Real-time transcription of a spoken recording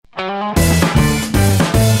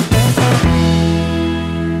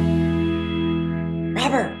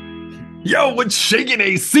Yo, what's shaking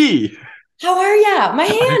AC? How are ya? My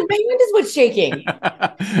hand is what's shaking.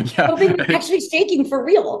 Yeah, Hoping it's actually shaking for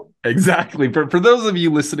real. exactly. For those of you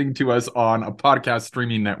listening to us on a podcast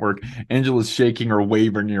streaming network, Angela's shaking or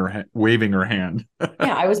waving her hand.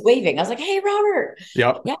 Yeah, I was waving. I was like, "Hey, Robert."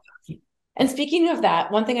 Yep. Yeah. And speaking of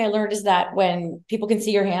that, one thing I learned is that when people can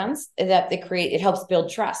see your hands, that it helps build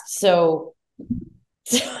trust. So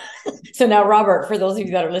now Robert, for those of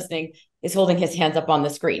you that are listening, is holding his hands up on the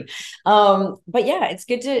screen. But yeah, it's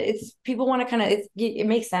good to it's people want to kind of it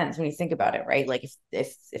makes sense when you think about it, right? Like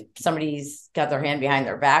if somebody's got their hand behind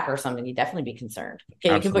their back or something, you definitely be concerned.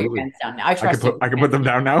 Okay, you can put your Absolutely. hands down now. I I could trust you. put I could put them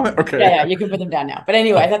down now. Yeah, Okay. yeah, you can put them down now. But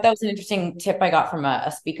anyway, I thought that was an interesting tip I got from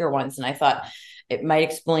a speaker once, and I thought it might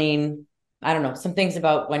explain, I don't know, some things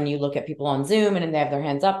about when you look at people on Zoom and they have their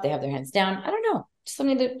hands up, they have their hands down. I don't know, just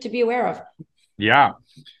something to be aware of. Yeah.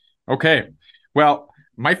 Okay. Well,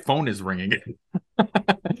 my phone is ringing. Are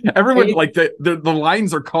Everyone you like the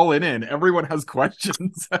lines are calling in. Everyone has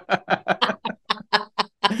questions.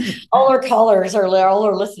 all our callers or all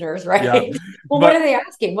our listeners, Yeah. right? Well, what are But they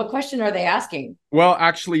asking? What question are they asking? well,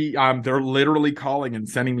 actually, they're literally calling and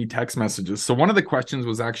sending me text messages. So one of the questions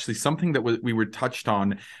was actually something that we were touched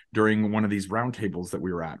on during one of these roundtables that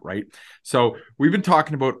we were at, right? So we've been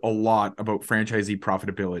talking about a lot about franchisee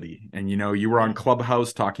profitability, and you were on Yeah.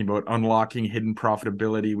 Clubhouse talking about unlocking hidden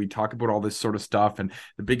profitability. We talk about all this sort of stuff and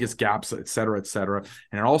the biggest gaps, et cetera, et cetera.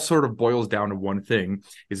 And it all sort of boils down to one thing: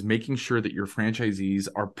 is making sure that your franchisees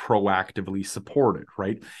are proactively supported,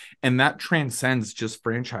 right? And that transcends just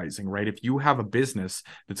franchising, right? If you have a business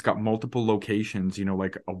that's got multiple locations,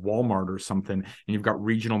 like a Walmart or something, and you've got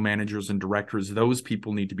regional managers and directors, those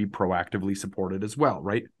people need to be proactively supported as well,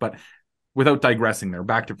 right? But without digressing there,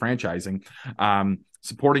 back to franchising,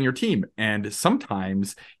 supporting your team. And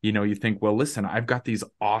sometimes, you think, well, listen, I've got these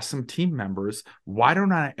awesome team members. Why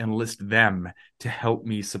don't I enlist them to help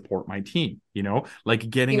me support my team? Like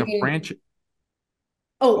getting You a mean, franchise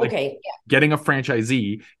oh, like okay. getting a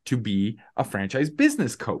franchisee to be a franchise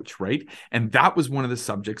business coach, right? And that was one of the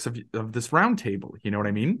subjects of this roundtable. You know what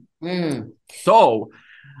I mean? Yeah. So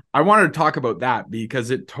I wanted to talk about that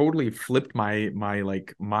because it totally flipped my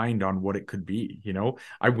like mind on what it could be.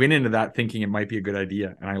 I went into that thinking it might be a good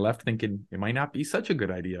idea, and I left thinking it might not be such a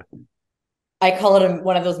good idea. I call it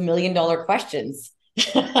one of those $1 million questions.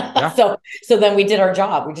 Yeah. So then we did our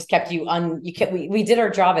job. We just kept you on. You kept we did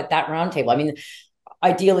our job at that roundtable. I mean,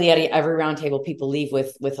 ideally at every roundtable people leave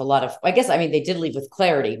with a lot of, I guess, I mean, they did leave with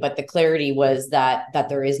clarity, but the clarity was that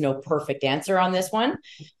there is no perfect answer on this one.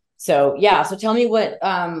 So yeah, so tell me what,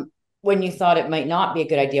 when you thought it might not be a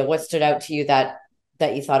good idea, what stood out to you that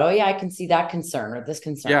you thought, oh yeah, I can see that concern or this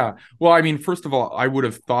concern. Yeah. Well, I mean, first of all, I would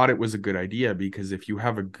have thought it was a good idea because if you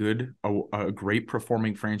have a great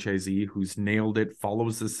performing franchisee who's nailed it,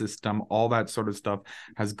 follows the system, all that sort of stuff,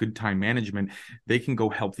 has good time management, they can go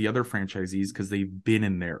help the other franchisees because they've been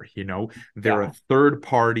in there. They're Yeah. a third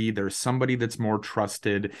party. They're somebody that's more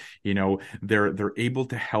trusted. They're able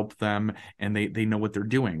to help them, and they know what they're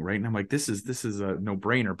doing, right? And I'm like, this is a no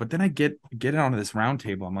brainer. But then I get it onto this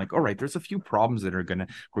roundtable. I'm like, all right, there's a few problems that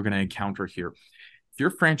we're gonna encounter here. If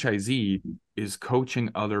your franchisee is coaching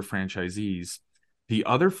other franchisees, the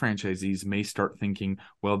other franchisees may start thinking,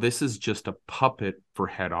 well, this is just a puppet for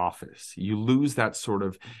head office. You lose that sort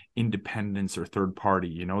of independence or third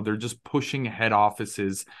party. They're just pushing head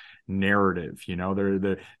office's narrative.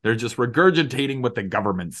 They're just regurgitating what the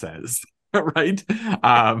government says, right?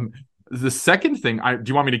 The second thing, do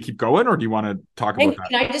you want me to keep going, or do you want to talk about And that?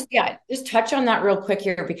 can I just touch on that real quick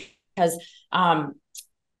here because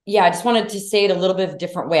yeah, I just wanted to say it a little bit of a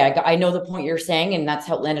different way. I know the point you're saying, and that's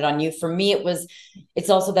how it landed on you. For me, it's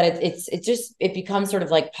also that it becomes sort of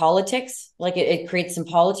like politics, like it creates some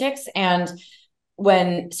politics. And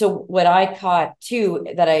so what I caught too,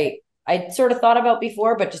 that I sort of thought about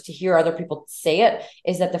before, but just to hear other people say it,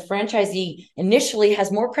 is that the franchisee initially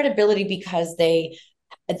has more credibility because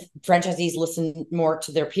franchisees listen more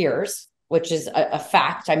to their peers, which is a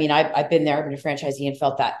fact. I mean, I've been there, I've been a franchisee and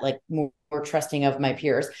felt that like more trusting of my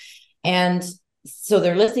peers. And so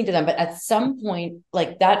they're listening to them. But at some point,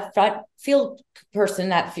 like that field person,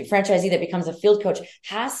 that franchisee that becomes a field coach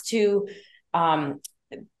has to um,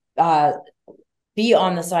 uh, be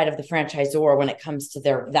on the side of the franchisor when it comes to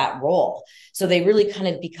that role. So they really kind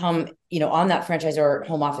of become, on that franchisor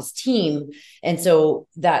home office team. And so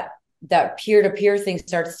that peer-to-peer thing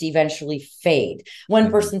starts to eventually fade. One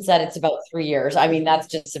Mhm. person said it's about 3 years. I mean, that's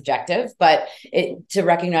just subjective, but to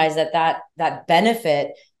recognize that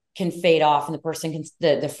benefit can fade off, and the person can,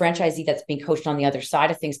 the franchisee that's being coached on the other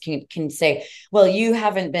side of things can say, well, you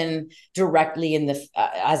haven't been directly in the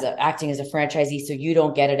acting as a franchisee, so you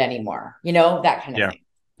don't get it anymore, that kind of thing.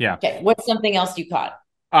 Yeah. Okay, what's something else you caught?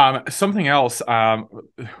 Something else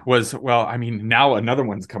was, well, I mean, now another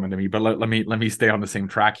one's coming to me, but let me stay on the same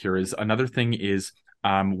track here. Is another thing is,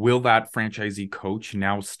 will that franchisee coach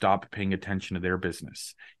now stop paying attention to their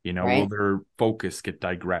business? Right. Will their focus get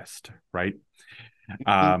digressed? Right.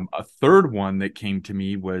 A third one that came to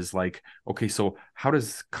me was like, okay, so how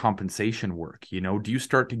does compensation work? Do you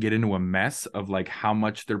start to get into a mess of like how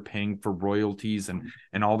much they're paying for royalties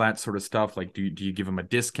and all that sort of stuff? Like, do you give them a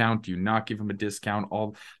discount? Do you not give them a discount?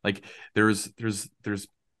 All like there's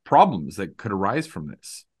problems that could arise from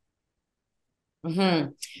this.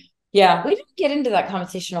 Mm-hmm. Yeah, we didn't get into that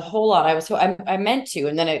conversation a whole lot. I meant to,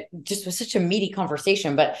 and then it just was such a meaty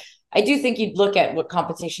conversation. But I do think you'd look at what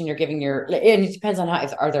compensation you're giving and it depends on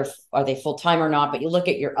are they full time or not. But you look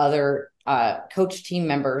at your other coach team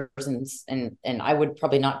members, and I would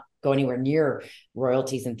probably not go anywhere near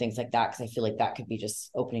royalties and things like that, because I feel like that could be just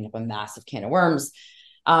opening up a massive can of worms.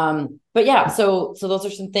 But yeah, so those are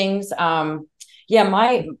some things.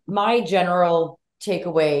 Yeah, my general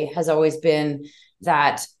takeaway has always been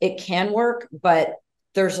that it can work, but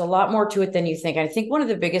there's a lot more to it than you think. And I think one of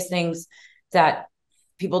the biggest things that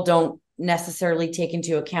people don't necessarily take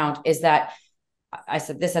into account is that, I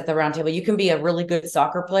said this at the roundtable, you can be a really good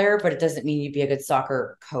soccer player, but it doesn't mean you'd be a good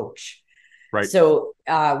soccer coach. Right. So,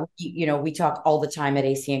 we talk all the time at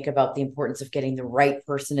AC Inc. about the importance of getting the right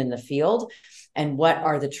person in the field, and what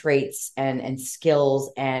are the traits and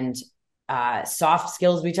skills and soft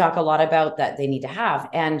skills we talk a lot about that they need to have.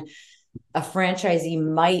 And a franchisee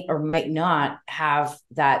might or might not have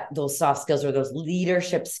those soft skills or those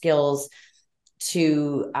leadership skills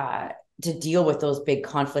to deal with those big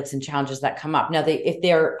conflicts and challenges that come up. Now, if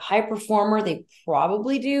they're a high performer, they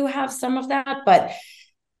probably do have some of that, but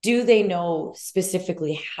do they know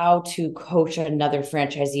specifically how to coach another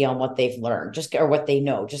franchisee on what they've learned, or what they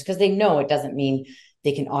know? Just because they know it doesn't mean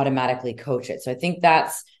they can automatically coach it. So I think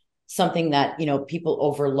that's something that, people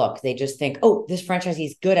overlook. They just think, oh, this franchisee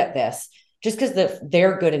is good at this. Just because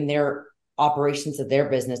they're good in their operations of their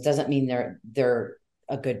business doesn't mean they're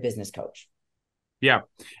a good business coach. Yeah.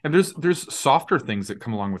 And there's softer things that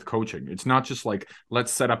come along with coaching. It's not just like,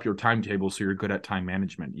 let's set up your timetable so you're good at time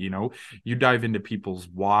management. You dive into people's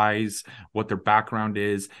whys, what their background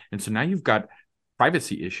is. And so now you've got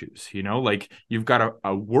privacy issues, like you've got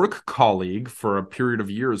a work colleague for a period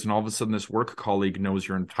of years, and all of a sudden this work colleague knows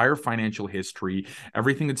your entire financial history,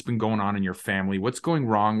 everything that's been going on in your family, what's going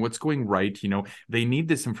wrong, what's going right. They need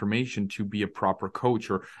this information to be a proper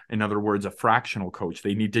coach, or in other words, a fractional coach.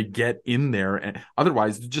 They need to get in there, and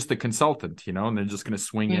otherwise they're just a consultant, and they're just going to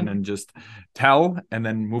swing in and just tell and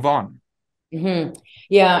then move on. Mm-hmm.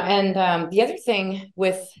 Yeah. And the other thing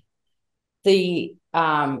with the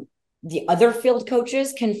other field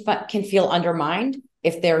coaches can feel undermined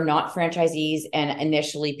if they're not franchisees. And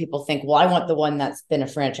initially people think, well, I want the one that's been a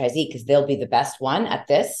franchisee because they'll be the best one at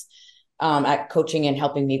this, at coaching and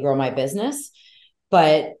helping me grow my business.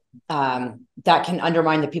 But that can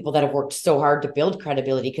undermine the people that have worked so hard to build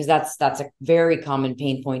credibility, because that's a very common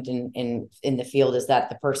pain point in the field, is that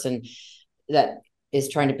the person that is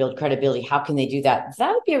trying to build credibility, how can they do that?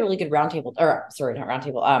 That would be a really good roundtable, or sorry, not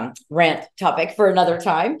roundtable, rant topic for another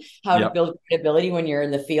time, how to build credibility when you're in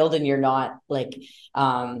the field and you're not like,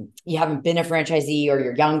 you haven't been a franchisee, or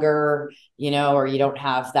you're younger, or you don't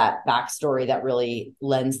have that backstory that really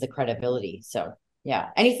lends the credibility. So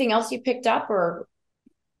yeah. Anything else you picked up or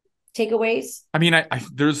takeaways? I mean, I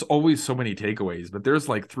there's always so many takeaways, but there's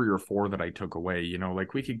like 3 or 4 that I took away.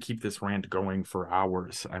 Like we could keep this rant going for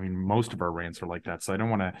hours. I mean, most of our rants are like that, so I don't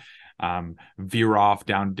want to veer off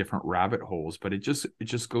down different rabbit holes. But it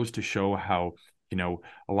just goes to show how,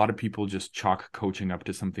 a lot of people just chalk coaching up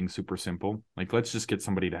to something super simple. Like, let's just get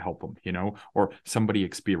somebody to help them, or somebody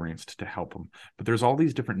experienced to help them. But there's all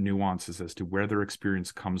these different nuances as to where their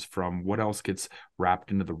experience comes from, what else gets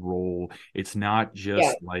wrapped into the role. It's not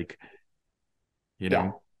just like,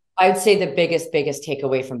 I'd say the biggest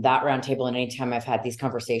takeaway from that roundtable, and anytime I've had these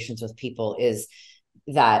conversations with people, is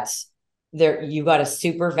that you got to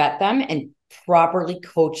super vet them and properly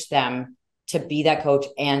coach them to be that coach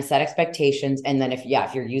and set expectations. And then if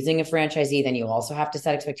you're using a franchisee, then you also have to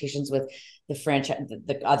set expectations with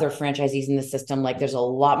the other franchisees in the system. Like, there's a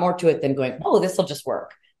lot more to it than going, oh, this will just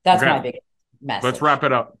work. That's my big message. Let's wrap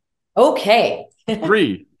it up. Okay.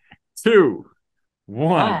 3, 2,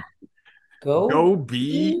 1. Go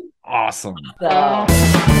be awesome.